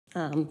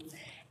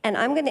And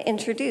I'm going to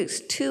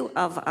introduce two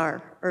of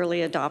our early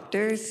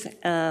adopters.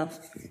 I'm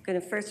going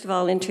to first of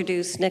all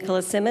introduce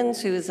Nicola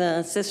Simmons, who is an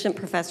assistant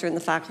professor in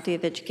the Faculty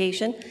of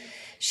Education.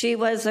 She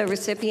was a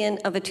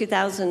recipient of a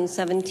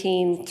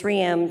 2017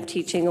 3M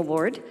Teaching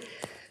Award.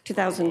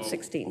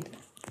 2016.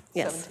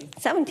 Yes,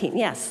 17,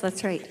 yes,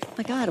 that's right. Oh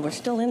my God, we're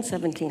still in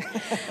 17.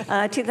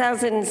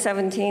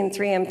 2017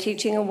 3M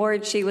Teaching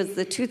Award. She was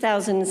the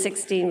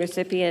 2016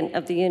 recipient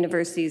of the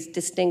university's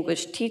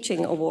Distinguished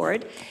Teaching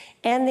Award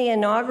and the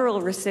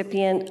inaugural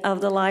recipient of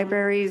the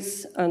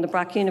library's, the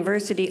Brock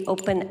University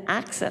Open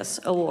Access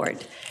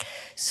Award.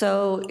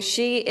 So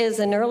she is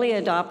an early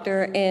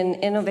adopter in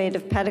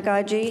innovative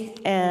pedagogy,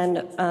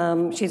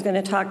 and she's going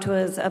to talk to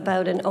us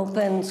about an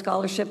open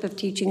scholarship of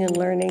teaching and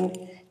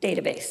learning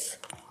database.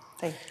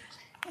 Thank you.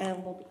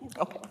 And we'll begin.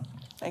 Okay.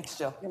 Thanks,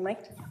 Jill. You're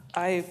mic'd?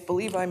 I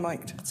believe I'm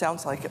mic'd. It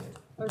sounds like it.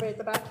 Everybody at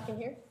the back, you can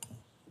hear?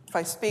 If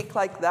I speak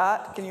like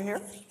that, can you hear?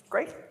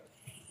 Great.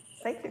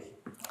 Thank you.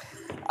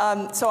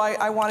 So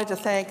I wanted to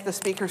thank the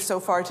speakers so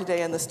far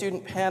today and the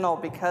student panel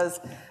because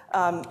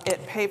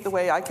it paved the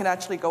way. I can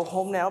actually go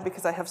home now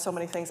because I have so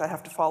many things I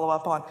have to follow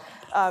up on.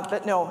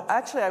 But no,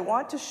 actually I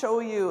want to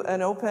show you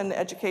an open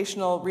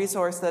educational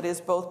resource that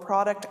is both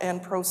product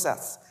and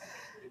process.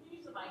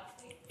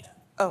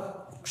 Oh,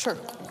 sure.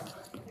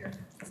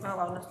 It's not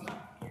loud enough.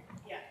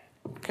 Yeah.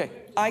 Okay,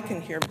 I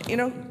can hear. You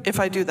know, if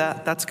I do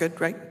that, that's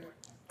good, right?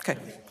 Okay.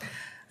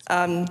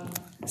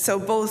 So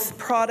both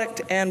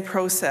product and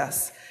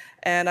process.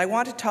 And I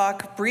want to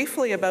talk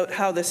briefly about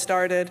how this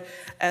started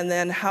and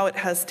then how it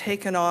has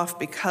taken off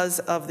because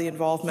of the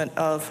involvement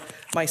of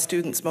my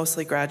students,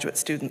 mostly graduate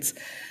students.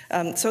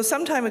 So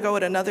some time ago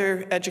at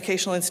another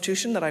educational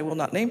institution that I will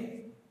not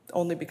name,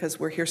 only because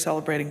we're here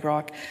celebrating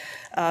Brock,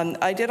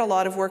 I did a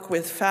lot of work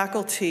with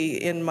faculty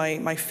in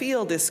my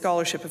field is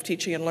scholarship of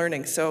teaching and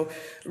learning, so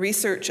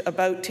research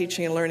about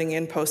teaching and learning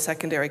in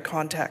post-secondary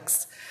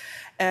contexts.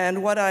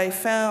 And what I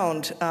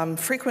found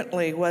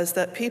frequently was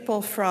that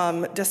people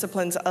from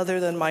disciplines other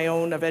than my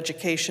own of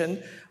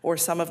education or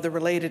some of the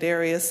related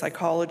areas,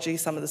 psychology,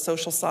 some of the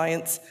social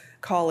science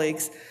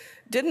colleagues,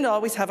 didn't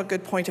always have a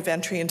good point of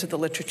entry into the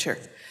literature.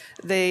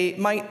 They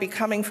might be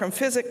coming from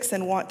physics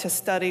and want to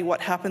study what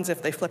happens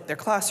if they flip their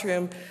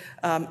classroom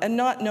and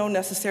not know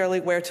necessarily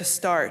where to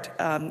start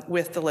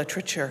with the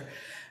literature.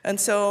 And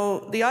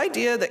so the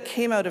idea that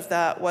came out of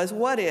that was,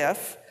 what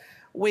if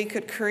we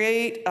could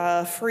create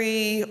a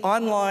free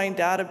online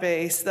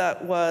database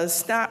that was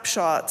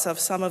snapshots of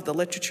some of the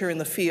literature in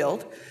the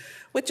field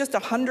with just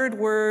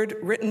 100-word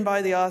written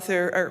by the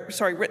author,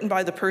 written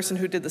by the person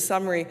who did the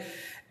summary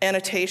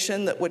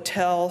annotation that would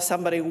tell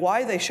somebody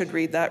why they should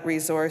read that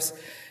resource,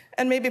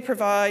 and maybe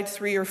provide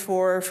 3 or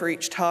 4 for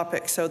each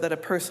topic so that a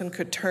person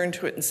could turn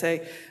to it and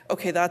say,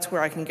 okay, that's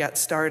where I can get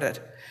started.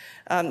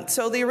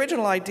 So the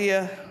original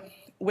idea,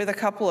 with a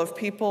couple of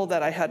people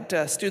that I had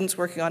students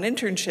working on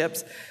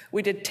internships,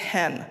 we did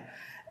 10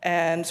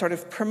 and sort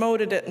of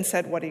promoted it and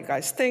said, what do you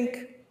guys think?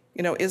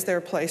 You know, is there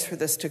a place for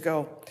this to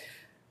go?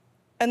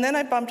 And then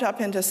I bumped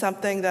up into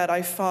something that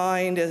I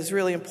find is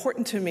really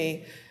important to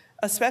me,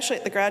 especially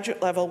at the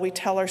graduate level. We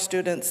tell our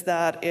students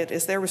that it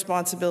is their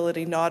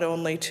responsibility not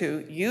only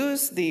to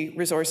use the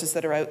resources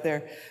that are out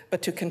there,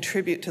 but to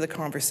contribute to the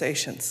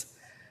conversations.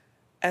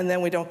 And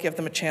then we don't give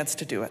them a chance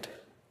to do it.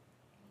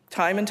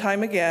 Time and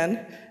time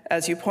again,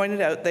 as you pointed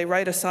out, they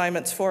write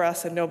assignments for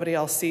us and nobody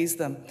else sees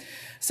them.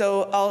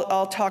 So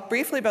I'll talk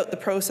briefly about the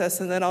process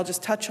and then I'll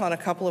just touch on a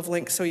couple of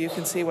links so you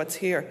can see what's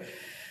here.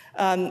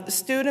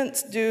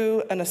 Students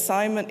do an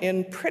assignment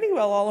in pretty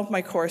well all of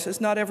my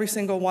courses, not every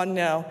single one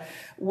now,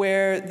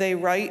 where they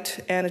write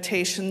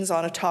annotations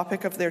on a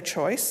topic of their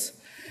choice.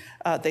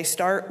 They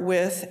start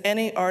with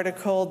any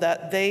article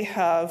that they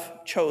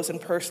have chosen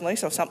personally,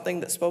 so something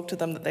that spoke to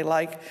them that they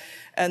like.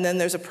 And then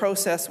there's a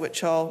process,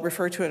 which I'll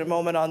refer to in a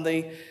moment, on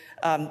the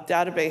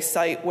database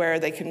site where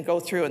they can go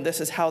through, and this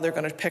is how they're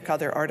going to pick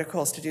other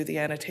articles to do the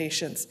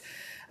annotations.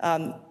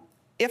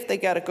 If they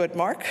get a good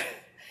mark,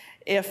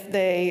 if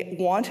they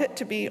want it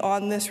to be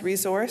on this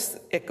resource,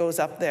 it goes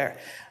up there.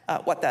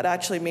 What that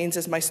actually means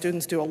is my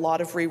students do a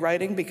lot of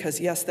rewriting because,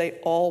 yes, they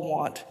all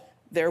want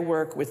their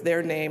work with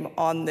their name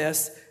on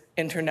this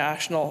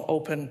international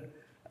open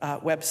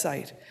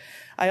website.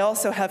 I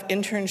also have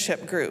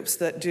internship groups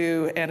that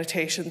do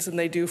annotations, and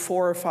they do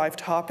 4 or 5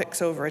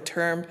 topics over a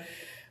term.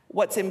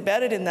 What's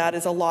embedded in that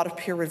is a lot of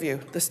peer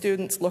review. The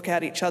students look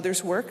at each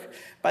other's work.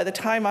 By the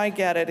time I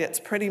get it, it's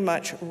pretty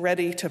much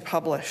ready to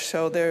publish.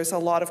 So there's a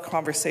lot of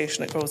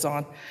conversation that goes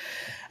on.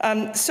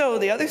 So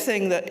the other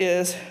thing that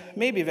is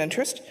maybe of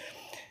interest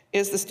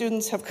is the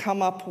students have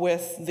come up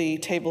with the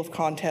table of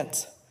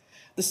contents.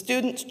 The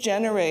students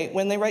generate,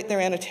 when they write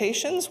their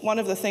annotations, one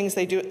of the things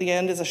they do at the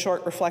end is a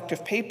short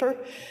reflective paper,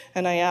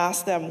 and I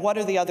ask them, what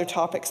are the other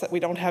topics that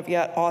we don't have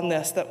yet on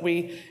this that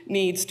we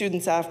need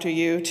students after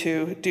you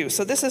to do?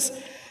 So this is,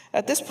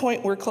 at this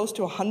point, we're close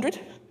to 100.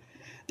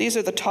 These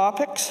are the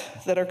topics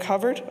that are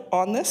covered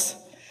on this,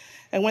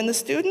 and when the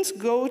students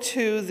go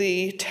to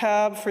the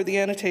tab for the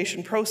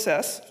annotation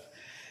process,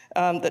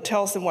 that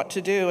tells them what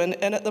to do. And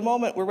at the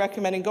moment, we're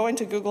recommending going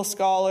to Google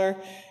Scholar,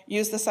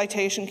 use the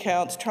citation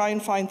counts, try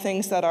and find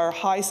things that are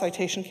high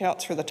citation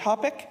counts for the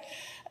topic,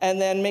 and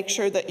then make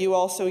sure that you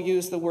also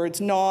use the words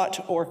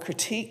not or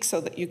critique so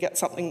that you get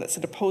something that's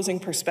an opposing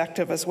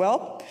perspective as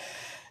well.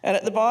 And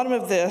at the bottom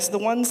of this, the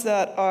ones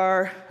that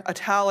are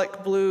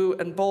italic, blue,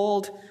 and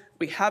bold,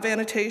 we have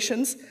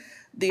annotations.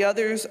 The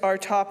others are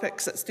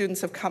topics that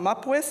students have come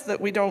up with that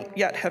we don't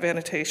yet have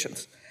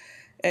annotations.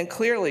 And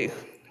clearly,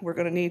 we're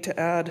going to need to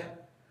add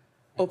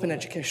open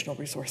educational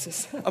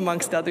resources,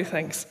 amongst other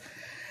things.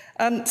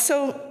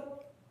 So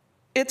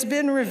it's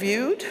been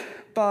reviewed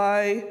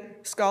by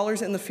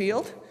scholars in the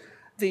field.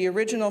 The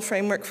original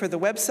framework for the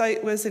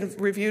website was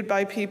reviewed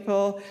by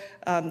people.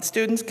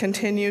 Students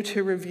continue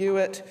to review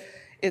it.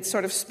 It's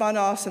sort of spun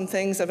off some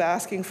things of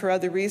asking for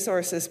other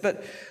resources.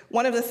 But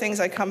one of the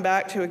things I come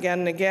back to again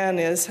and again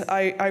is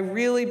I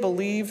really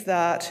believe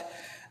that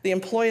the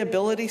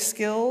employability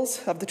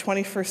skills of the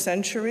 21st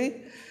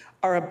century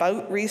are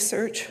about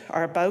research,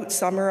 are about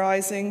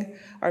summarizing,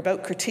 are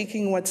about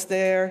critiquing what's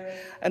there,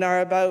 and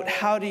are about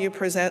how do you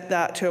present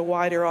that to a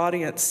wider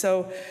audience.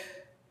 So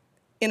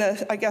in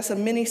I guess a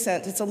mini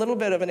sense, it's a little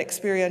bit of an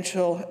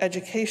experiential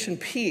education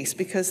piece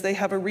because they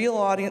have a real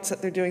audience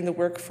that they're doing the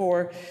work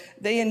for.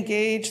 They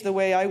engage the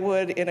way I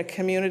would in a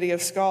community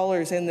of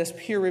scholars in this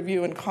peer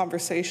review and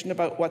conversation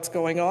about what's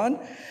going on.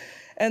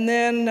 And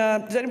then,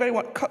 does anybody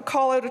want to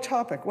call out a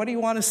topic? What do you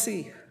want to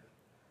see?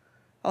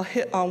 I'll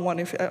hit on one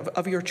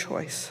of your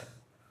choice.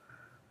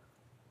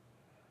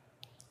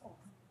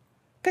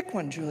 Pick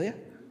one, Julia.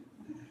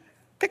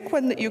 Pick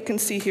one that you can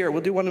see here.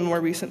 We'll do one of the more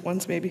recent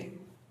ones, maybe.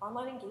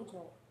 Online engagement.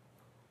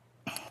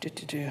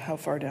 How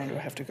far down do I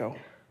have to go?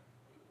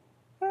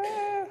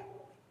 There.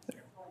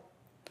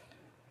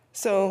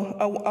 So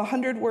a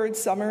 100-word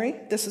summary.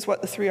 This is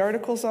what the 3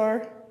 articles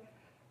are.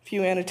 A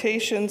few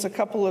annotations, a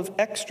couple of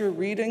extra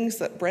readings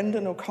that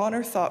Brendan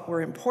O'Connor thought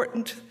were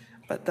important,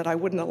 but that I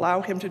wouldn't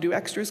allow him to do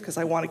extras because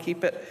I want to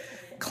keep it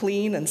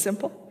clean and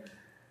simple.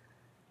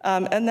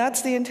 And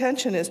that's the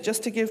intention, is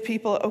just to give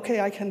people,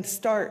 okay, I can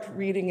start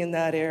reading in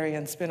that area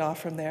and spin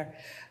off from there.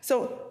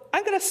 So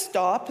I'm going to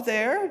stop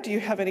there. Do you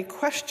have any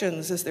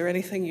questions? Is there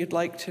anything you'd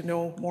like to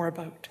know more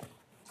about?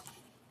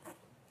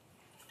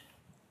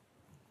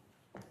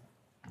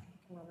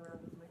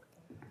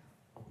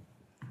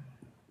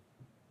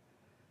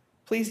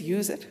 Please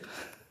use it.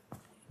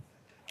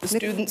 The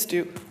students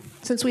do.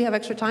 Since we have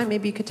extra time,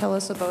 maybe you could tell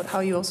us about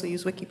how you also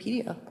use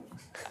Wikipedia.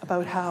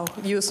 About how?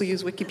 You also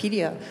use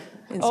Wikipedia.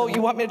 Oh,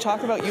 you want me to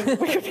talk about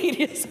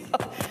Wikipedia?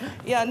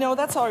 Yeah, no,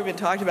 that's all we've been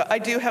talking about. I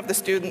do have the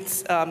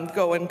students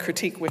go and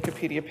critique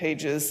Wikipedia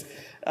pages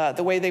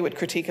the way they would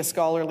critique a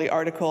scholarly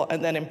article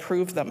and then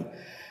improve them,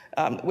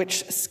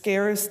 which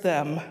scares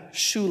them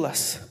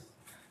shoeless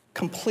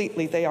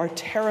completely. They are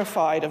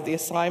terrified of the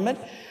assignment.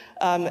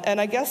 And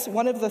I guess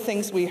one of the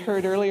things we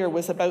heard earlier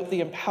was about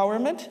the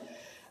empowerment.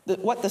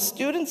 What the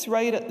students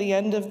write at the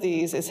end of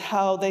these is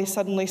how they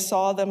suddenly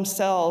saw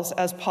themselves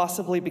as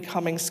possibly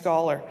becoming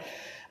scholar.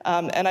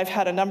 And I've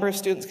had a number of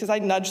students, because I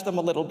nudged them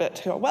a little bit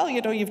to go, well,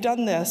 you know, you've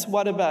done this.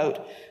 What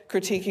about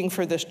critiquing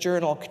for this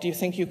journal? Do you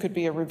think you could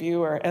be a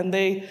reviewer? And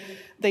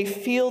they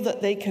feel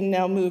that they can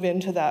now move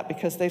into that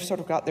because they've sort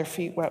of got their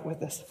feet wet with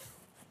this.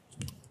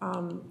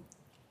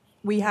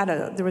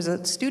 There was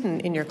a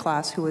student in your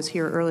class who was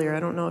here earlier. I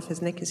don't know if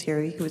his Nick is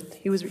here.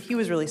 He was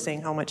really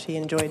saying how much he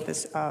enjoyed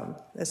this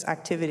this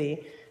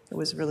activity. It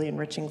was really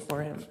enriching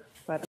for him.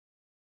 But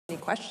any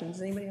questions?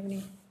 Does anybody have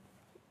any?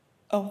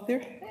 Oh,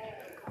 there.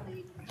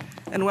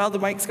 And while the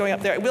mic's going up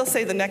there, I will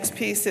say the next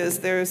piece is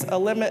there's a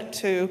limit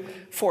to,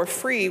 for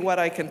free, what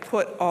I can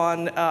put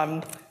on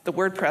the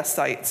WordPress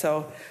site.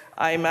 So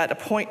I'm at a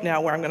point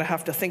now where I'm going to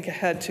have to think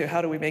ahead to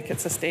how do we make it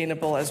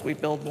sustainable as we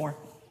build more.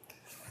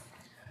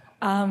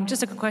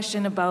 Just a quick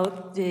question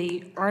about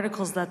the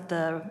articles that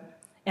the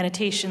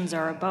annotations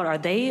are about. Are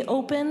they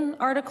open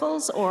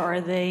articles, or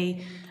are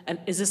they?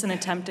 Is this an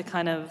attempt to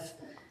kind of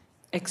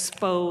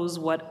expose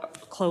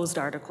what closed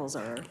articles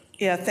are?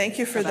 Yeah, thank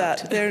you for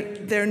that.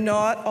 They're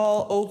not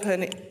all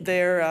open.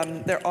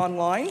 They're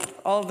online.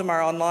 All of them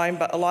are online,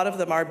 but a lot of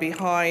them are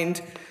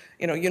behind,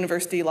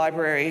 university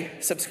library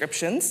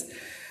subscriptions.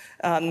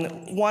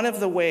 One of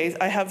the ways,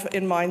 I have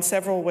in mind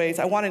several ways.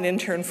 I want an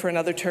intern for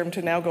another term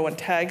to now go and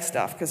tag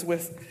stuff, because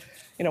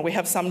we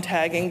have some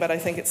tagging, but I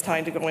think it's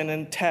time to go in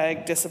and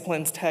tag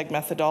disciplines, tag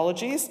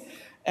methodologies,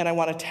 and I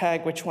want to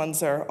tag which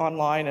ones are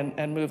online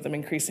and move them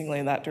increasingly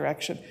in that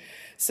direction.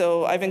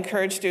 So I've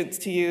encouraged students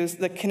to use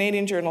the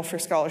Canadian Journal for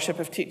Scholarship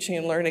of Teaching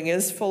and Learning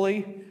is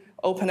fully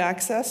open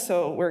access,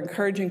 so we're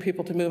encouraging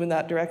people to move in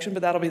that direction,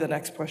 but that'll be the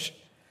next push.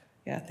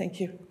 Yeah,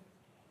 thank you.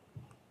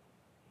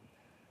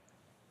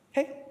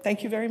 Okay,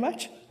 thank you very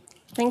much.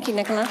 Thank you,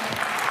 Nicola.